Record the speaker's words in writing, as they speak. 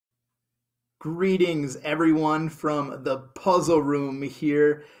Greetings, everyone, from the puzzle room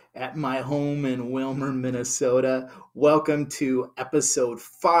here at my home in Wilmer, Minnesota. Welcome to episode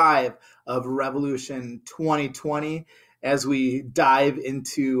 5 of Revolution 2020 as we dive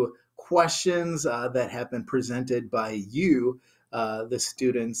into questions that have been presented by you, the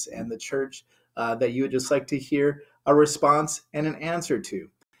students and the church, that you would just like to hear a response and an answer to.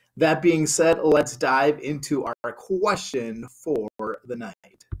 That being said, let's dive into our question for the night.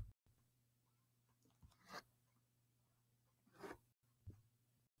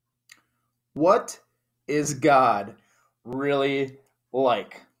 What is God really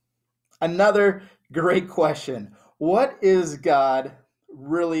like? Another great question. What is God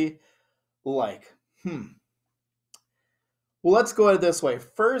really like? Well, let's go at it this way.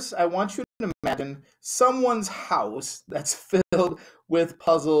 First, I want you to imagine someone's house that's filled with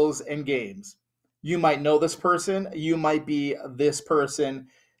puzzles and games. You might know this person. You might be this person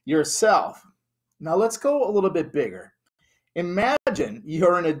yourself. Now, let's go a little bit bigger. Imagine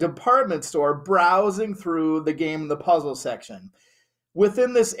you're in a department store browsing through the game and the puzzle section.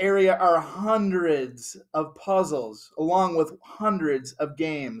 Within this area are hundreds of puzzles, along with hundreds of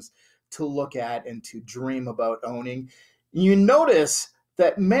games to look at and to dream about owning. You notice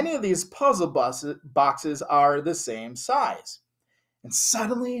that many of these puzzle boxes are the same size. And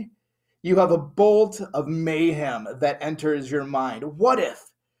suddenly, you have a bolt of mayhem that enters your mind. What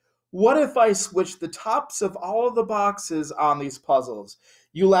if I switch the tops of all of the boxes on these puzzles?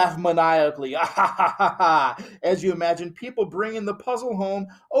 You laugh maniacally, as you imagine people bringing the puzzle home,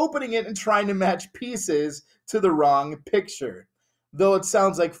 opening it, and trying to match pieces to the wrong picture. Though it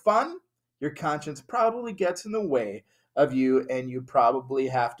sounds like fun, your conscience probably gets in the way of you, and you probably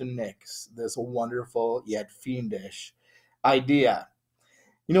have to nix this wonderful yet fiendish idea.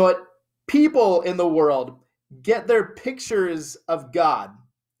 You know what? People in the world get their pictures of God,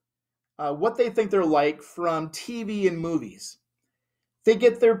 what they think they're like, from TV and movies. They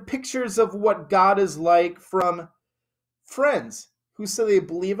get their pictures of what God is like from friends who say they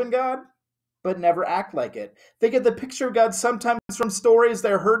believe in God but never act like it. They get the picture of God sometimes from stories they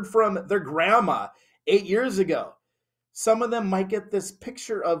heard from their grandma 8 years ago. Some of them might get this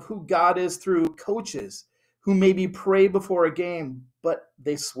picture of who God is through coaches who maybe pray before a game, but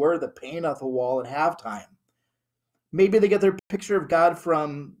they swear the paint off the wall at halftime. Maybe they get their picture of God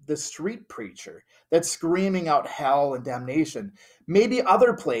from the street preacher that's screaming out hell and damnation. Maybe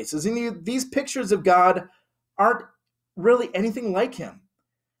other places. And these pictures of God aren't really anything like him.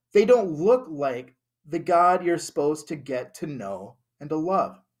 They don't look like the God you're supposed to get to know and to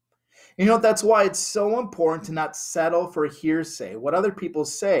love. You know, that's why it's so important to not settle for hearsay, what other people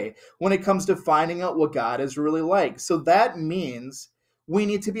say, when it comes to finding out what God is really like. So that means we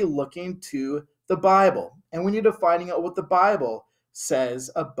need to be looking to the Bible, and we need to finding out what the Bible says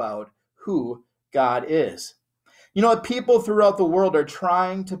about who God is. You know what? People throughout the world are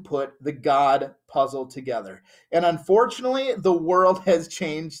trying to put the God puzzle together. And unfortunately, the world has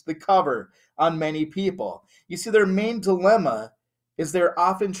changed the cover on many people. You see, their main dilemma is they're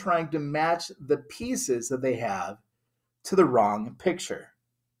often trying to match the pieces that they have to the wrong picture.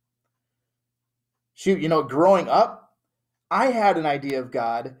 Shoot, growing up, I had an idea of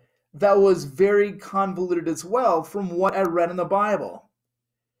God that was very convoluted as well from what I read in the Bible.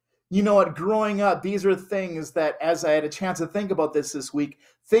 You know what? Growing up, these are things that, as I had a chance to think about this week,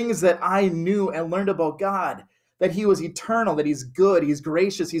 things that I knew and learned about God, that he was eternal, that he's good, he's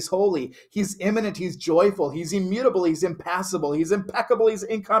gracious, he's holy, he's immanent, he's joyful, he's immutable, he's impassible, he's impeccable, he's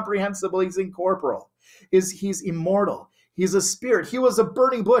incomprehensible, he's incorporeal, he's immortal. He's a spirit. He was a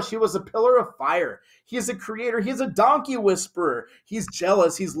burning bush. He was a pillar of fire. He's a creator. He's a donkey whisperer. He's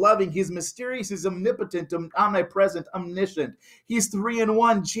jealous. He's loving. He's mysterious. He's omnipotent, omnipresent, omniscient. He's 3 in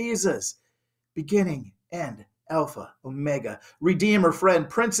 1. Jesus, beginning, end, Alpha, Omega, Redeemer, Friend,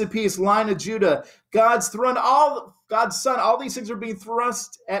 Prince of Peace, Lion of Judah, God's throne, God's Son. All these things are being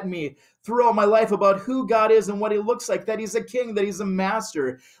thrust at me throughout my life about who God is and what he looks like, that he's a king, that he's a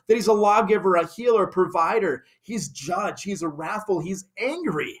master, that he's a lawgiver, a healer, provider. He's judge. He's a wrathful. He's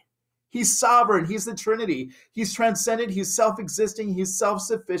angry. He's sovereign. He's the Trinity. He's transcendent. He's self-existing. He's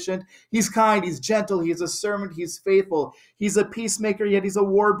self-sufficient. He's kind. He's gentle. He's a servant. He's faithful. He's a peacemaker, yet he's a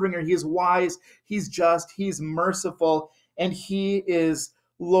war bringer. He's wise. He's just. He's merciful. And he is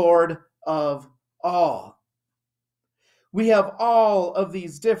Lord of all. We have all of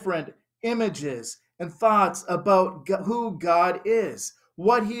these different images and thoughts about who God is,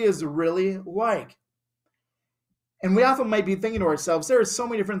 what he is really like. And we often might be thinking to ourselves, there are so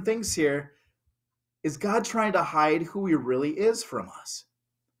many different things here. Is God trying to hide who he really is from us?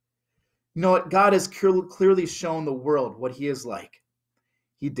 You know what? God has clearly shown the world what he is like.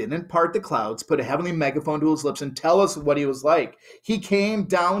 He didn't part the clouds, put a heavenly megaphone to his lips, and tell us what he was like. He came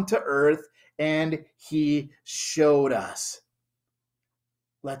down to earth and he showed us.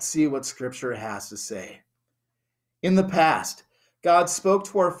 Let's see what Scripture has to say. In the past, God spoke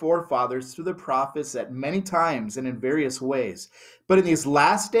to our forefathers through the prophets at many times and in various ways. But in these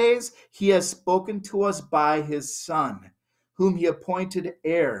last days, he has spoken to us by his Son, whom he appointed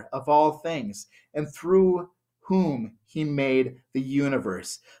heir of all things, and through whom he made the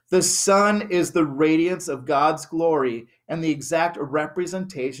universe. The Son is the radiance of God's glory and the exact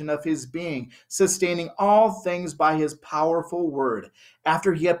representation of his being, sustaining all things by his powerful word.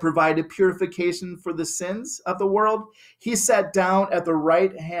 After he had provided purification for the sins of the world, he sat down at the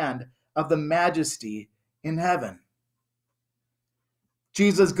right hand of the Majesty in heaven.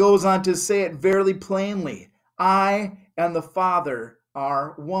 Jesus goes on to say it very plainly, I and the Father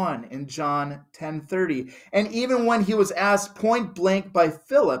are one, in John 10:30. And even when he was asked point blank by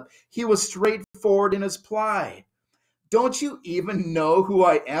Philip, he was straightforward in his reply. Don't you even know who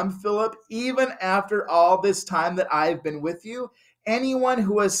I am, Philip? Even after all this time that I've been with you, anyone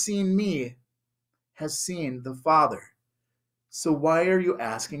who has seen me has seen the Father. So why are you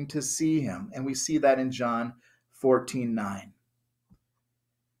asking to see him? And we see that in John 14:9.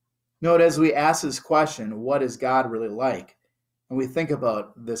 Note, as we ask this question, what is God really like? And we think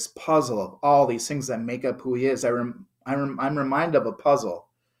about this puzzle of all these things that make up who he is. I'm reminded of a puzzle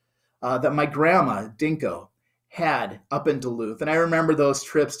that my grandma, Dinko, had up in Duluth. And I remember those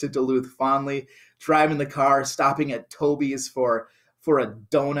trips to Duluth fondly, driving the car, stopping at Toby's for a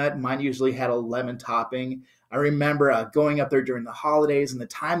donut. Mine usually had a lemon topping. I remember going up there during the holidays and the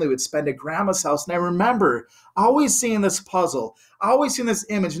time they would spend at Grandma's house. And I remember always seeing this puzzle, always seeing this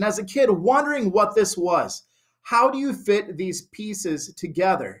image. And as a kid, wondering what this was. How do you fit these pieces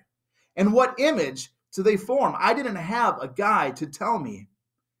together? And what image do they form? I didn't have a guide to tell me.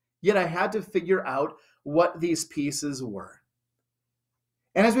 Yet I had to figure out what these pieces were.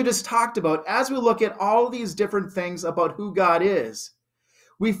 And as we just talked about, as we look at all these different things about who God is,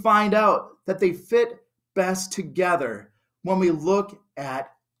 we find out that they fit best together when we look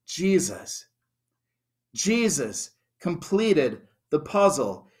at Jesus. Jesus completed the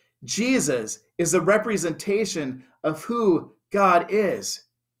puzzle. Jesus is a representation of who God is.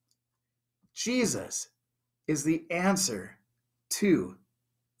 Jesus is the answer to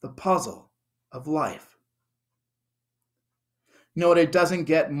the puzzle of life. Note, it doesn't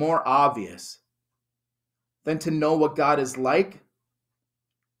get more obvious than to know what God is like.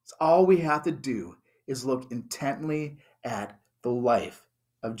 It's all we have to do is look intently at the life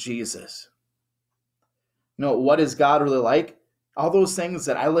of Jesus. What is God really like? All those things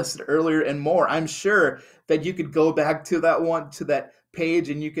that I listed earlier and more. I'm sure that you could go back to that page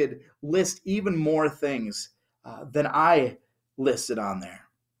and you could list even more things than I listed on there.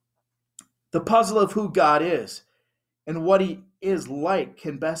 The puzzle of who God is and what he is like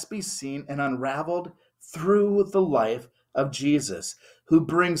can best be seen and unraveled through the life of Jesus, who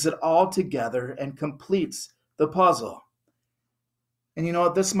brings it all together and completes the puzzle. And you know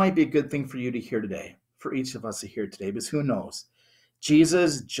what? This might be a good thing for you to hear today, for each of us to hear today, because who knows?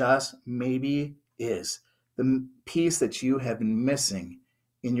 Jesus just maybe is the piece that you have been missing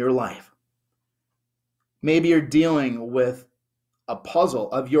in your life. Maybe you're dealing with a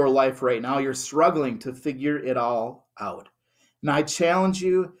puzzle of your life right now. You're struggling to figure it all out. And I challenge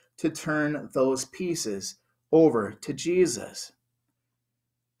you to turn those pieces over to Jesus.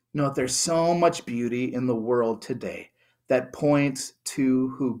 There's so much beauty in the world today that points to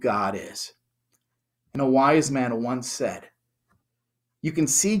who God is. And a wise man once said, you can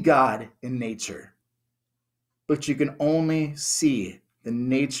see God in nature, but you can only see the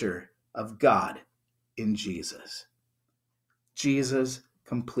nature of God in Jesus. Jesus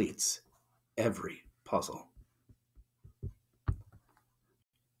completes every puzzle.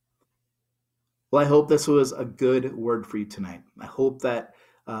 Well, I hope this was a good word for you tonight. I hope that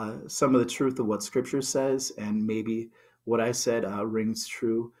some of the truth of what Scripture says and maybe what I said rings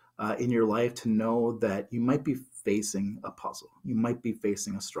true in your life, to know that you might be facing a puzzle. You might be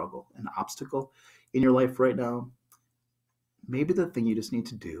facing a struggle, an obstacle in your life right now. Maybe the thing you just need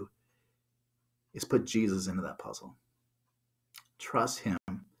to do is put Jesus into that puzzle. Trust him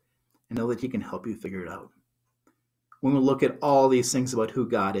and know that he can help you figure it out. When we look at all these things about who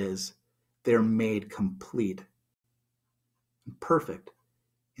God is, they're made complete and perfect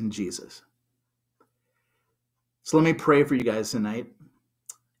in Jesus. So let me pray for you guys tonight.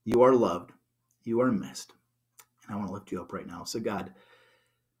 You are loved. You are missed. And I want to lift you up right now. So God,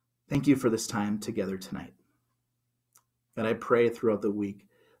 thank you for this time together tonight. And I pray throughout the week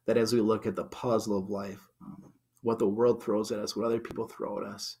that as we look at the puzzle of life, what the world throws at us, what other people throw at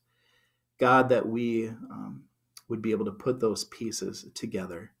us. God, that we would be able to put those pieces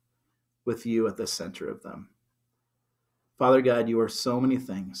together with you at the center of them. Father God, you are so many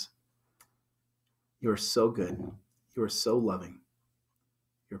things. You are so good. You are so loving.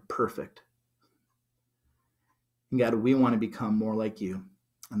 You're perfect. And God, we want to become more like you.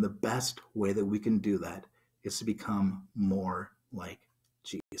 And the best way that we can do that is to become more like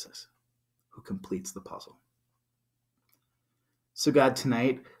Jesus, who completes the puzzle. So God,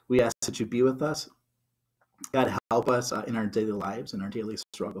 tonight, we ask that you be with us. God, help us in our daily lives and our daily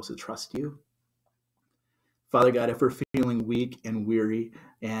struggles to trust you. Father God, if we're feeling weak and weary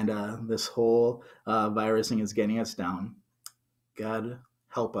and this whole virus thing is getting us down, God,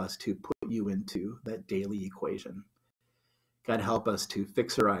 help us to put you into that daily equation. God, help us to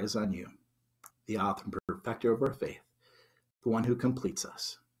fix our eyes on you, the author and perfecter of our faith, the one who completes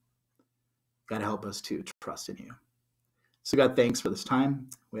us. God, help us to trust in you. So God, thanks for this time.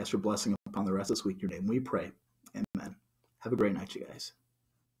 We ask your blessing upon the rest of this week. In your name we pray. Amen. Have a great night, you guys.